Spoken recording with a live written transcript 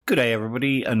Good day,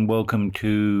 everybody, and welcome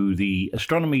to the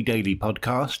Astronomy Daily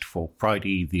Podcast for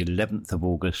Friday, the 11th of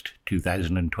August,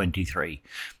 2023.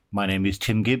 My name is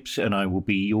Tim Gibbs, and I will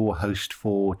be your host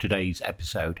for today's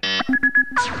episode.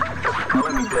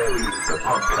 Astronomy Daily, the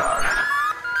podcast,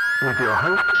 with your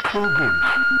host, Tim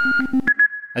Gibbs.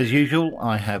 As usual,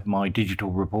 I have my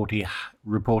digital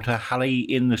reporter Haillie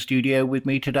in the studio with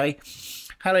me today.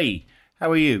 Haillie,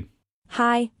 how are you?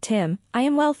 Hi, Tim. I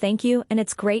am well, thank you, and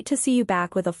it's great to see you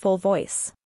back with a full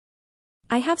voice.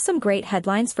 I have some great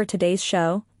headlines for today's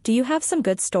show. Do you have some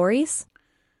good stories?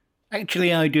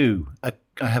 Actually, I do. I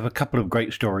have a couple of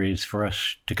great stories for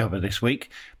us to cover this week,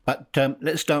 but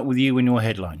let's start with you and your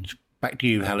headlines. Back to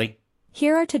you, Haillie.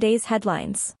 Here are today's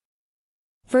headlines.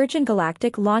 Virgin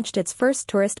Galactic launched its first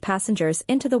tourist passengers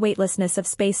into the weightlessness of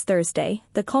space Thursday,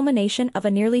 the culmination of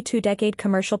a nearly two-decade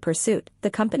commercial pursuit, the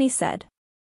company said.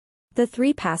 The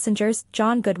three passengers,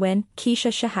 John Goodwin,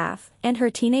 Keisha Shahaf, and her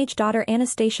teenage daughter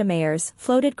Anastasia Mayers,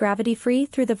 floated gravity-free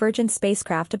through the Virgin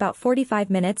spacecraft about 45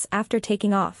 minutes after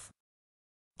taking off.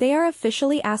 They are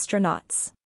officially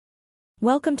astronauts.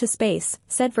 Welcome to space,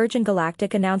 said Virgin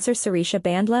Galactic announcer Sirisha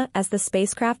Bandla as the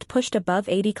spacecraft pushed above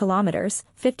 80 kilometers,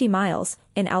 50 miles,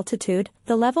 in altitude,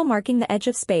 the level marking the edge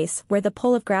of space where the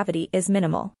pull of gravity is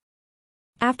minimal.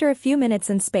 After a few minutes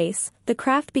in space, the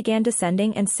craft began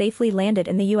descending and safely landed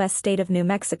in the U.S. state of New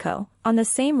Mexico, on the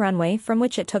same runway from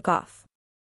which it took off.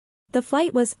 The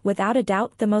flight was, without a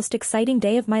doubt, the most exciting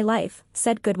day of my life,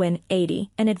 said Goodwin, 80,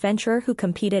 an adventurer who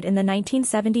competed in the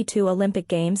 1972 Olympic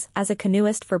Games as a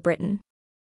canoeist for Britain.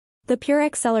 The pure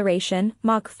acceleration,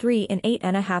 Mach 3 in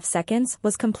 8.5 seconds,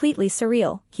 was completely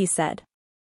surreal, he said.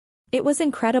 It was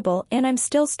incredible and I'm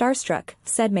still starstruck,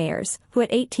 said Mayers, who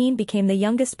at 18 became the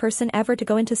youngest person ever to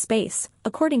go into space,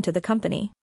 according to the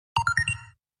company.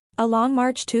 A Long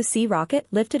March 2C rocket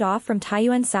lifted off from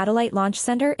Taiyuan Satellite Launch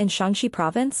Center in Shaanxi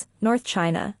Province, North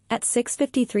China, at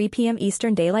 6:53 p.m.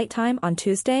 Eastern Daylight Time on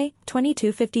Tuesday,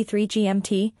 22:53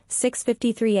 GMT,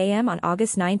 6:53 a.m. on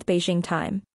August 9 Beijing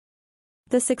time.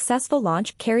 The successful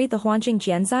launch carried the Huanjing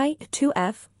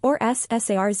Jianzhai-2F, or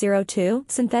SSAR-02,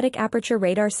 synthetic aperture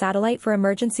radar satellite for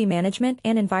emergency management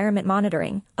and environment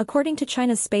monitoring, according to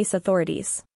China's space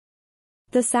authorities.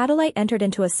 The satellite entered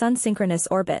into a sun-synchronous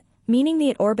orbit, meaning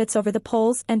it orbits over the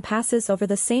poles and passes over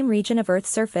the same region of Earth's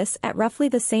surface at roughly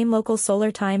the same local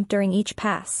solar time during each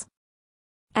pass.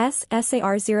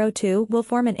 SSAR-02 will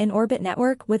form an in-orbit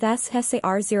network with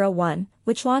SSAR-01,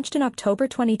 which launched in October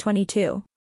 2022.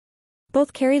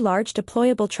 Both carry large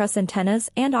deployable truss antennas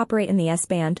and operate in the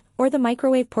S-band, or the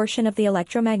microwave portion of the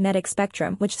electromagnetic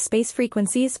spectrum, which space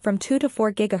frequencies from 2 to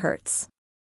 4 GHz.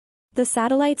 The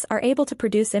satellites are able to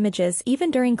produce images even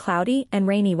during cloudy and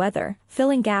rainy weather,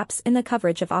 filling gaps in the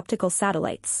coverage of optical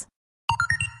satellites.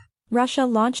 Russia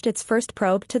launched its first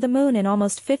probe to the moon in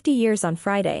almost 50 years on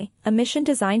Friday, a mission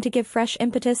designed to give fresh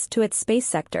impetus to its space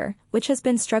sector, which has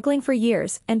been struggling for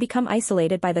years and become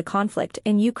isolated by the conflict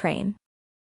in Ukraine.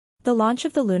 The launch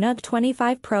of the Lunar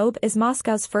 25 probe is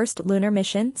Moscow's first lunar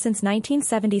mission since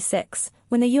 1976,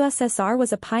 when the USSR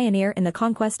was a pioneer in the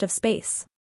conquest of space.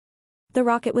 The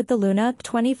rocket with the Lunar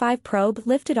 25 probe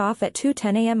lifted off at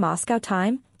 2:10 a.m. Moscow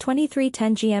time,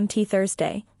 23:10 GMT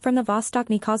Thursday, from the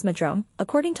Vostochny Cosmodrome,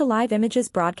 according to live images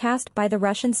broadcast by the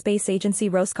Russian space agency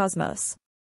Roscosmos.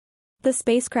 The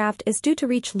spacecraft is due to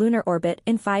reach lunar orbit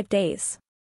in 5 days.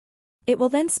 It will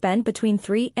then spend between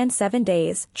 3 and 7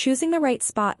 days choosing the right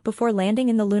spot before landing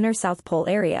in the lunar South Pole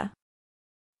area.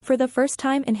 For the first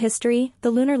time in history,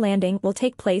 the lunar landing will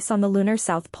take place on the lunar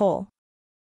South Pole.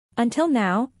 Until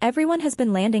now, everyone has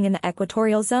been landing in the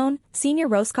equatorial zone, senior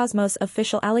Roscosmos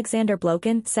official Alexander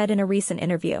Victorenko said in a recent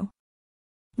interview.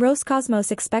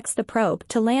 Roscosmos expects the probe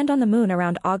to land on the moon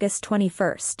around August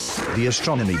 21st. The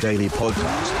Astronomy Daily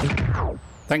Podcast.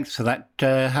 Thanks for that,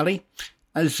 Haillie.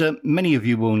 As many of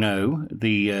you will know,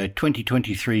 the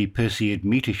 2023 Perseid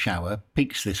Meteor Shower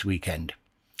peaks this weekend.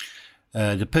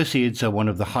 The Perseids are one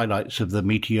of the highlights of the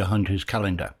meteor hunters'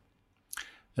 calendar.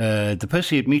 The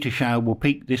Perseid Meteor Shower will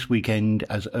peak this weekend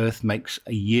as Earth makes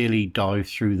a yearly dive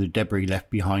through the debris left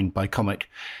behind by comet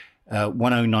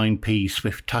 109P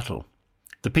Swift-Tuttle.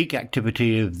 The peak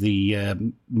activity of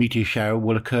the meteor shower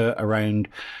will occur around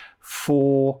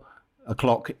 4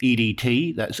 o'clock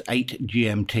EDT, that's 8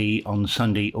 GMT on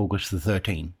Sunday, August the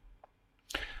 13th.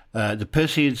 The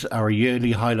Perseids are a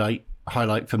yearly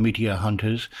highlight for meteor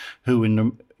hunters who,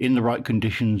 in the right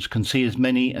conditions, can see as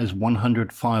many as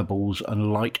 100 fireballs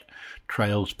and light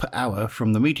trails per hour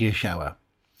from the meteor shower.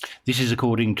 This is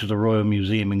according to the Royal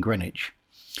Museum in Greenwich,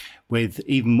 with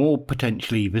even more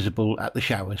potentially visible at the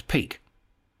shower's peak.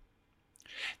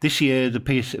 This year, the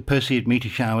Perseid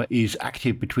Meteor Shower is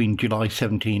active between July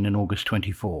 17 and August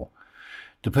 24.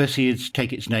 The Perseids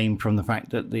take its name from the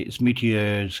fact that its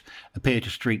meteors appear to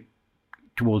streak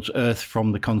towards Earth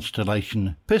from the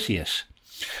constellation Perseus.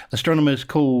 Astronomers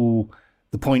call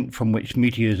the point from which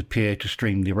meteors appear to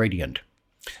stream the radiant.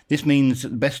 This means that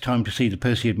the best time to see the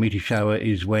Perseid meteor shower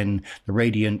is when the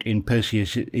radiant in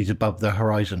Perseus is above the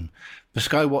horizon. For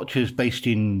sky watchers based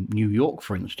in New York,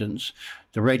 for instance,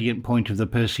 the radiant point of the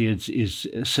Perseids is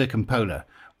circumpolar,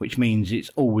 which means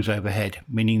it's always overhead,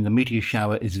 meaning the meteor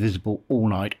shower is visible all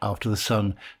night after the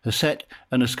sun has set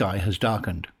and the sky has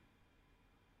darkened.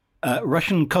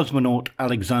 Russian cosmonaut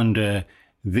Alexander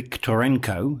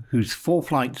Victorenko, whose 4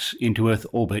 flights into Earth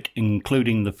orbit,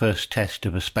 including the first test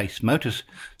of a space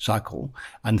motorcycle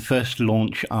and first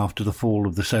launch after the fall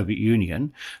of the Soviet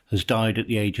Union, has died at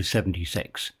the age of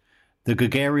 76. The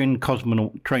Gagarin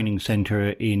Cosmonaut Training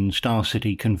Center in Star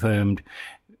City confirmed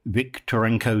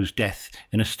Victorenko's death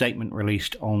in a statement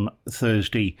released on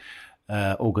Thursday,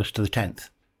 August the 10th.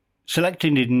 Selected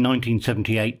in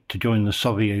 1978 to join the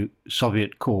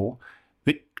Soviet Corps,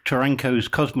 Victorenko's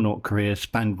cosmonaut career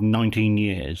spanned 19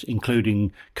 years,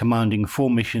 including commanding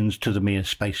 4 missions to the Mir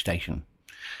space station.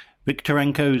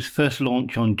 Victorenko's first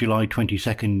launch on July 22,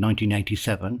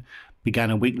 1987,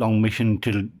 began a week-long mission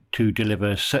to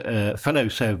deliver fellow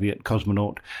Soviet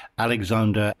cosmonaut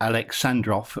Alexander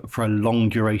Alexandrov for a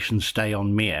long-duration stay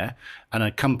on Mir and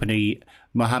accompany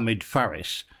Mohammad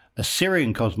Faris, a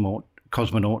Syrian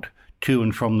cosmonaut, to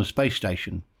and from the space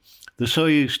station. The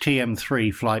Soyuz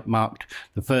TM-3 flight marked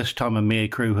the first time a Mir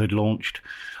crew had launched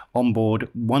on board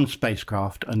one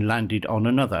spacecraft and landed on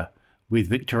another,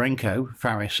 with Victorenko,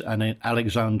 Faris and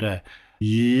Alexander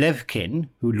Levkin,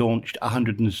 who launched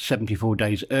 174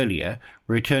 days earlier,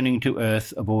 returning to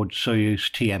Earth aboard Soyuz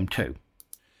TM-2.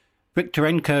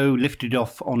 Victorenko lifted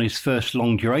off on his first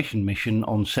long-duration mission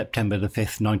on September 5,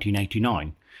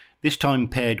 1989, this time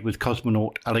paired with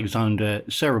cosmonaut Alexander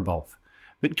Serebov.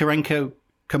 Victorenko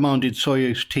commanded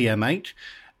Soyuz TM-8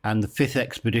 and the 5th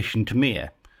expedition to Mir.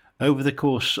 Over the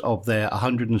course of their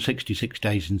 166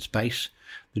 days in space,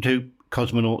 the 2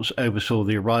 cosmonauts oversaw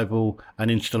the arrival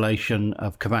and installation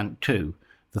of Kvant-2,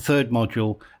 the 3rd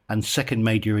module and 2nd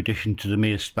major addition to the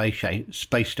Mir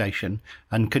space station,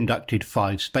 and conducted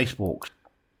 5 spacewalks.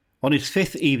 On his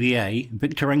 5th EVA,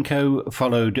 Victorenko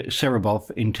followed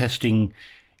Serebov in testing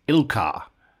Ilkar,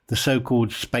 the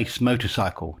so-called space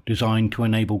motorcycle, designed to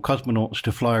enable cosmonauts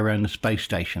to fly around the space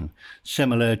station,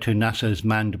 similar to NASA's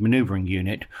Manned Maneuvering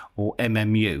Unit, or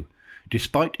MMU.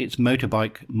 Despite its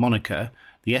motorbike moniker,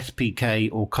 the SPK,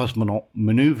 or Cosmonaut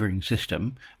Maneuvering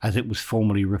System, as it was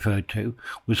formerly referred to,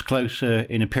 was closer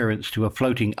in appearance to a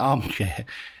floating armchair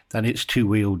than its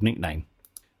 2-wheeled nickname.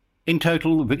 In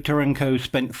total, Victorenko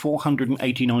spent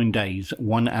 489 days,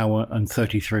 1 hour and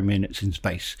 33 minutes in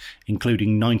space,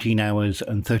 including 19 hours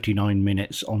and 39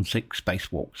 minutes on 6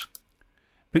 spacewalks.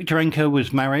 Victorenko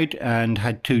was married and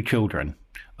had 2 children,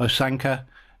 Osanka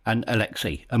and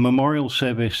Alexei. A memorial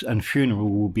service and funeral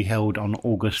will be held on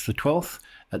August the 12th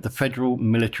at the Federal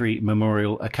Military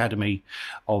Memorial Academy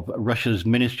of Russia's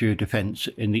Ministry of Defense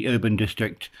in the urban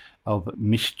district of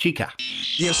Mystichka.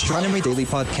 The Astronomy Daily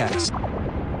Podcast.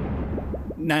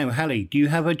 Now, Haillie, do you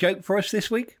have a joke for us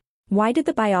this week? Why did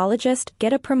the biologist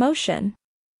get a promotion?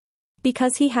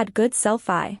 Because he had good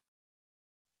self-eye.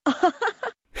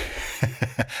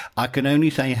 I can only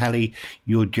say, Haillie,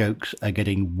 your jokes are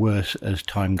getting worse as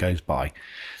time goes by.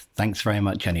 Thanks very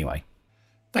much anyway.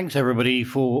 Thanks everybody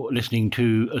for listening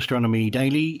to Astronomy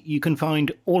Daily. You can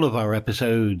find all of our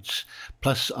episodes,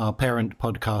 plus our parent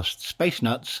podcast Space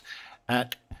Nuts,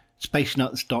 at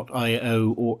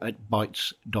spacenuts.io or at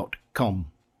bytes.com.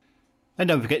 And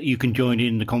don't forget you can join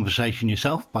in the conversation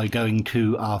yourself by going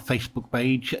to our Facebook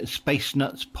page, Space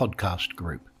Nuts Podcast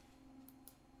Group.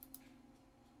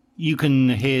 You can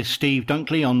hear Steve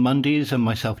Dunkley on Mondays and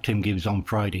myself, Tim Gibbs, on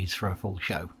Fridays for a full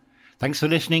show. Thanks for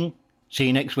listening. See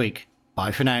you next week.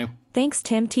 Bye for now. Thanks,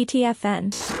 Tim,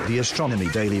 TTFN. The Astronomy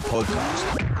Daily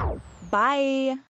Podcast. Bye.